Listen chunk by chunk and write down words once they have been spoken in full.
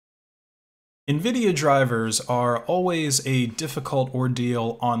Nvidia drivers are always a difficult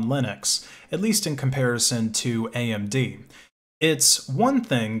ordeal on Linux, at least in comparison to AMD. It's one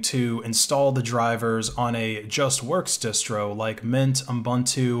thing to install the drivers on a just works distro like Mint,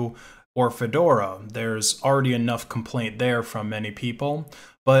 Ubuntu, or Fedora. There's already enough complaint there from many people.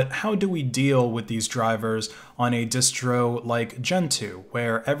 But how do we deal with these drivers on a distro like Gentoo,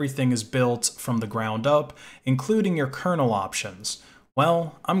 where everything is built from the ground up, including your kernel options?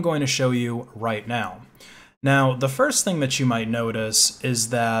 Well, I'm going to show you right now. Now, the first thing that you might notice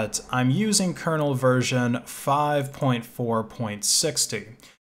is that I'm using kernel version 5.4.60.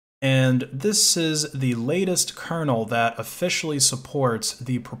 And this is the latest kernel that officially supports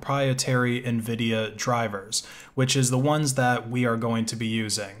the proprietary Nvidia drivers, which is the ones that we are going to be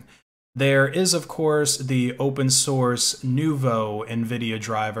using. There is, of course, the open source Nouveau Nvidia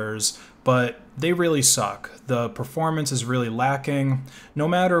drivers, but they really suck. The performance is really lacking, no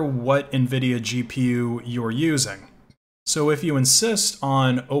matter what Nvidia GPU you're using. So if you insist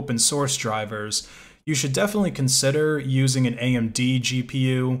on open source drivers, you should definitely consider using an AMD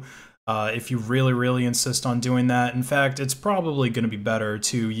GPU if you really insist on doing that. In fact, it's probably going to be better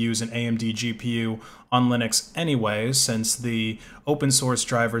to use an AMD GPU on Linux anyway, since the open source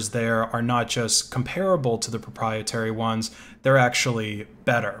drivers there are not just comparable to the proprietary ones, they're actually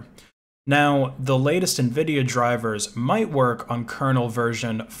better. Now, the latest Nvidia drivers might work on kernel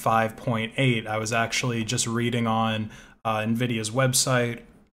version 5.8. I was actually just reading on Nvidia's website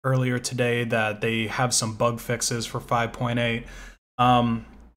earlier today that they have some bug fixes for 5.8.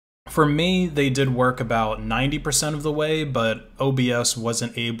 For me, they did work about 90% of the way, but OBS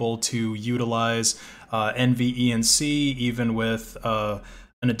wasn't able to utilize NVENC even with an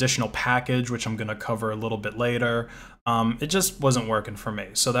additional package, which I'm going to cover a little bit later. It just wasn't working for me,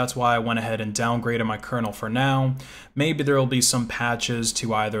 so that's why I went ahead and downgraded my kernel for now. Maybe there will be some patches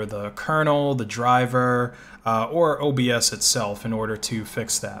to either the kernel, the driver, or OBS itself in order to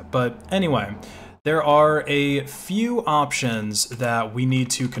fix that. But anyway, there are a few options that we need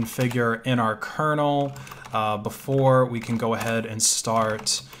to configure in our kernel before we can go ahead and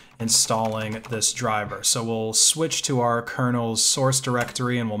start installing this driver. So we'll switch to our kernel's source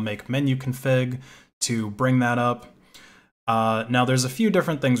directory and we'll make menu config to bring that up. Now there's a few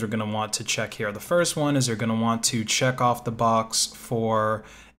different things we're going to want to check here. The first one is you're going to want to check off the box for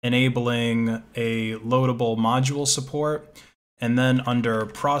enabling a loadable module support. And then under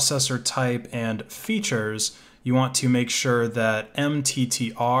processor type and features, you want to make sure that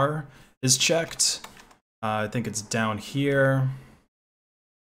MTTR is checked. I think it's down here.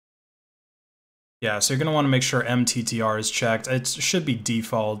 Yeah, so you're going to want to make sure MTTR is checked. It should be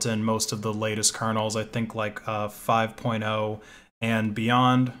default in most of the latest kernels, I think like 5.0 and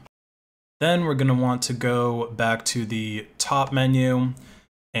beyond. Then we're going to want to go back to the top menu,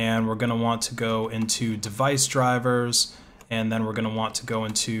 and we're going to want to go into device drivers, and then we're going to want to go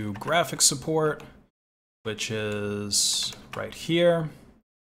into graphics support, which is right here.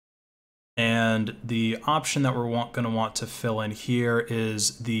 And the option that we're going to want to fill in here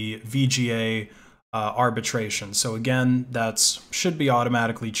is the VGA arbitration. So again, that should be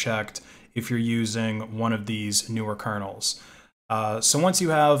automatically checked if you're using one of these newer kernels. So once you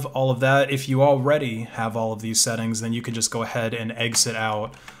have all of that, if you already have all of these settings, then you can just go ahead and exit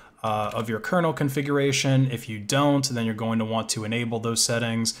out of your kernel configuration. If you don't, then you're going to want to enable those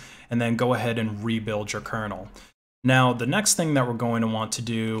settings and then go ahead and rebuild your kernel. Now, the next thing that we're going to want to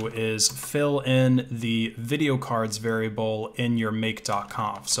do is fill in the video cards variable in your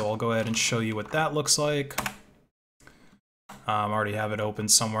make.conf. So I'll go ahead and show you what that looks like. I already have it open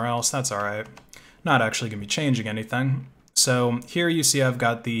somewhere else. That's all right. Not actually going to be changing anything. So here you see I've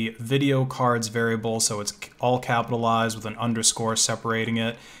got the video cards variable, so it's all capitalized with an underscore separating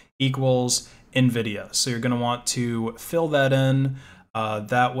it, equals Nvidia. So you're going to want to fill that in.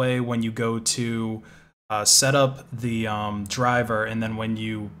 That way when you go to set up the driver, and then when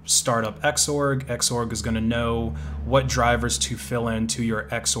you start up Xorg is going to know what drivers to fill into your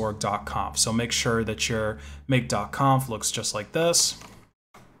xorg.conf. So make sure that your make.conf looks just like this.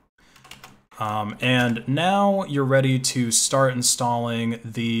 And now you're ready to start installing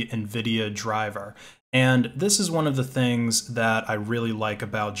the Nvidia driver. And this is one of the things that I really like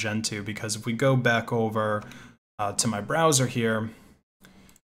about Gentoo, because if we go back over to my browser here,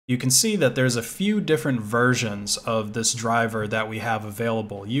 you can see that there's a few different versions of this driver that we have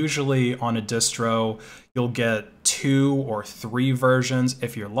available. Usually on a distro, you'll get 2 or 3 versions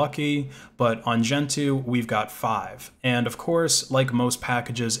if you're lucky, but on Gentoo, we've got 5. And of course, like most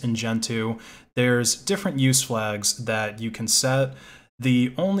packages in Gentoo, there's different use flags that you can set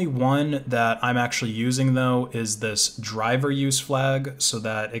The only one that I'm actually using though is this driver use flag, so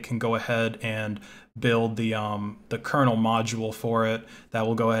that it can go ahead and build the kernel module for it that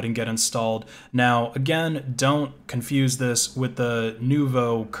will go ahead and get installed. Now again, don't confuse this with the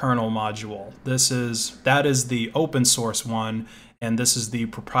Nouveau kernel module. That is the open source one, and this is the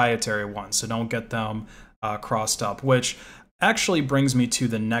proprietary one, so don't get them crossed up, which actually brings me to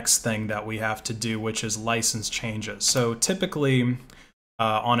the next thing that we have to do, which is license changes. So typically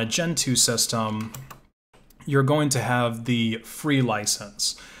on a Gentoo system, you're going to have the free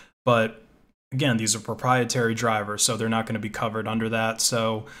license, but again, these are proprietary drivers, so they're not going to be covered under that.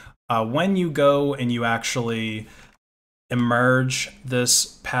 So when you go and you actually emerge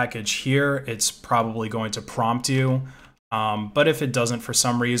this package here, it's probably going to prompt you. But if it doesn't for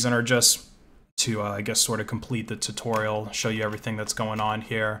some reason, or just to, I guess, sort of complete the tutorial, show you everything that's going on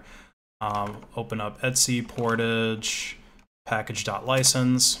here, open up Etsy portage,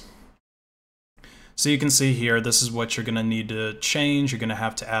 package.license. So you can see here, this is what you're going to need to change. You're going to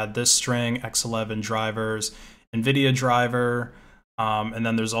have to add this string, x11 drivers, Nvidia driver, and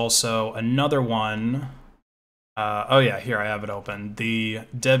then there's also another one. Oh yeah, here I have it open. The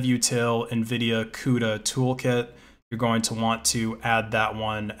devutil Nvidia CUDA toolkit. You're going to want to add that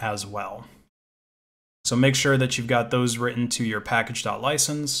one as well. So make sure that you've got those written to your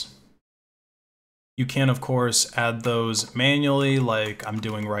package.license. You can, of course, add those manually like I'm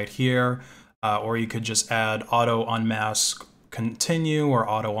doing right here, or you could just add auto unmask continue or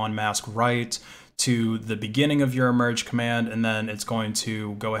auto unmask write to the beginning of your emerge command, and then it's going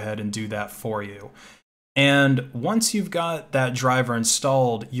to go ahead and do that for you. And once you've got that driver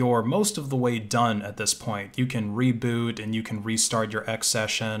installed, you're most of the way done at this point. You can reboot and you can restart your X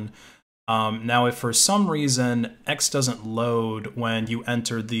session. Now, if for some reason X doesn't load when you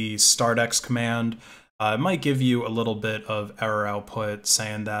enter the start X command, it might give you a little bit of error output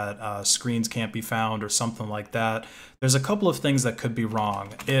saying that screens can't be found or something like that. There's a couple of things that could be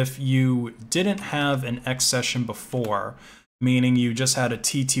wrong. If you didn't have an X session before, meaning you just had a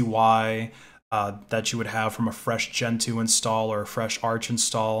TTY that you would have from a fresh Gentoo install or a fresh Arch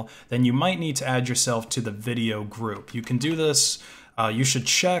install, then you might need to add yourself to the video group. You can do this. You should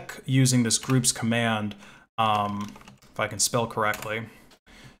check using this groups command, if I can spell correctly.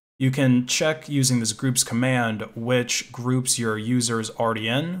 You can check using this groups command which groups your user is already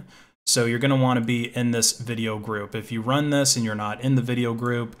in. So you're going to want to be in this video group. If you run this and you're not in the video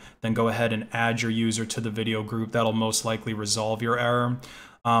group, then go ahead and add your user to the video group. That'll most likely resolve your error.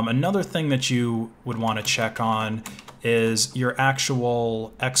 Another thing that you would want to check on is your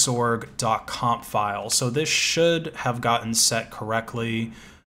actual xorg.conf file. So this should have gotten set correctly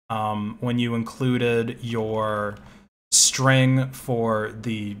when you included your string for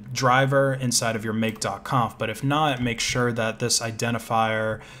the driver inside of your make.conf. But if not, make sure that this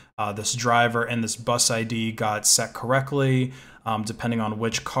identifier, this driver, and this bus ID got set correctly, depending on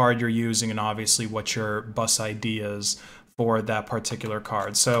which card you're using and obviously what your bus ID is for that particular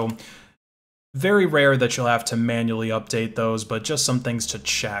card. So very rare that you'll have to manually update those, but just some things to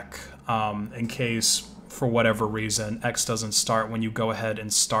check in case for whatever reason X doesn't start when you go ahead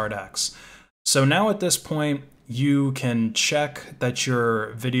and start X. So now at this point, you can check that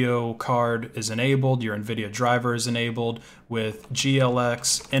your video card is enabled, your Nvidia driver is enabled with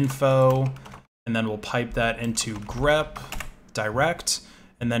glx info, and then we'll pipe that into grep direct.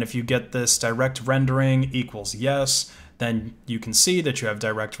 And then if you get this direct rendering equals yes, then you can see that you have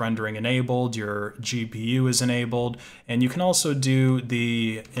direct rendering enabled, your GPU is enabled, and you can also do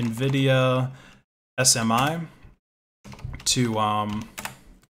the Nvidia SMI to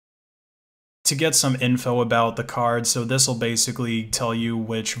get some info about the card. So this will basically tell you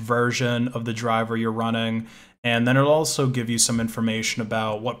which version of the driver you're running, and then it'll also give you some information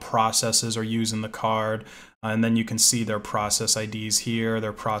about what processes are using the card, and then you can see their process IDs here,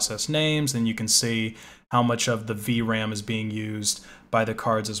 their process names, and you can see how much of the VRAM is being used by the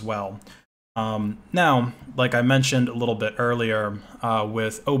cards as well. Now, like I mentioned a little bit earlier,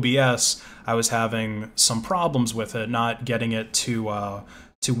 with OBS, I was having some problems with it, not getting it to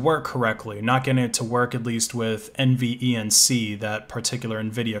work correctly, not getting it to work at least with NVENC, that particular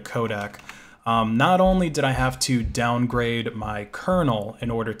NVIDIA codec. Not only did I have to downgrade my kernel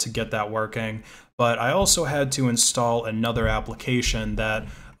in order to get that working, but I also had to install another application that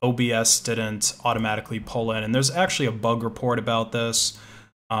OBS didn't automatically pull in. And there's actually a bug report about this,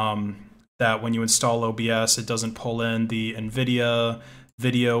 that when you install OBS, it doesn't pull in the NVIDIA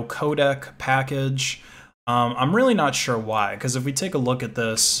video codec package. I'm really not sure why, because if we take a look at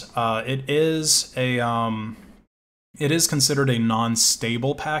this, it is considered a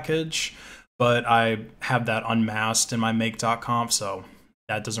non-stable package, but I have that unmasked in my make.conf, so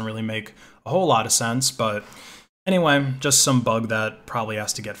that doesn't really make a whole lot of sense. But anyway, just some bug that probably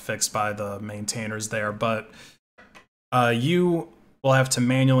has to get fixed by the maintainers there. But you will have to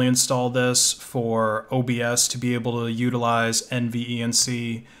manually install this for OBS to be able to utilize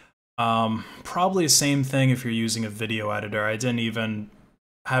NVENC. Probably the same thing if you're using a video editor. I haven't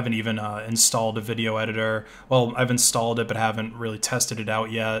even installed a video editor. Well, I've installed it, but haven't really tested it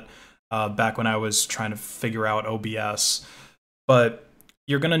out yet. Back when I was trying to figure out OBS. But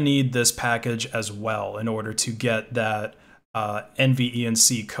you're going to need this package as well in order to get that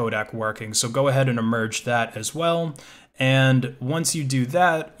NVENC codec working. So go ahead and emerge that as well. And once you do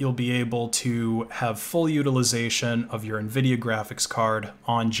that, you'll be able to have full utilization of your Nvidia graphics card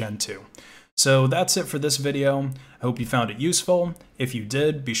on Gentoo. So that's it for this video. I hope you found it useful. If you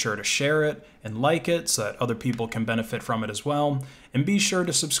did, be sure to share it and like it so that other people can benefit from it as well. And be sure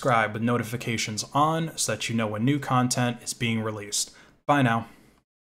to subscribe with notifications on so that you know when new content is being released. Bye now.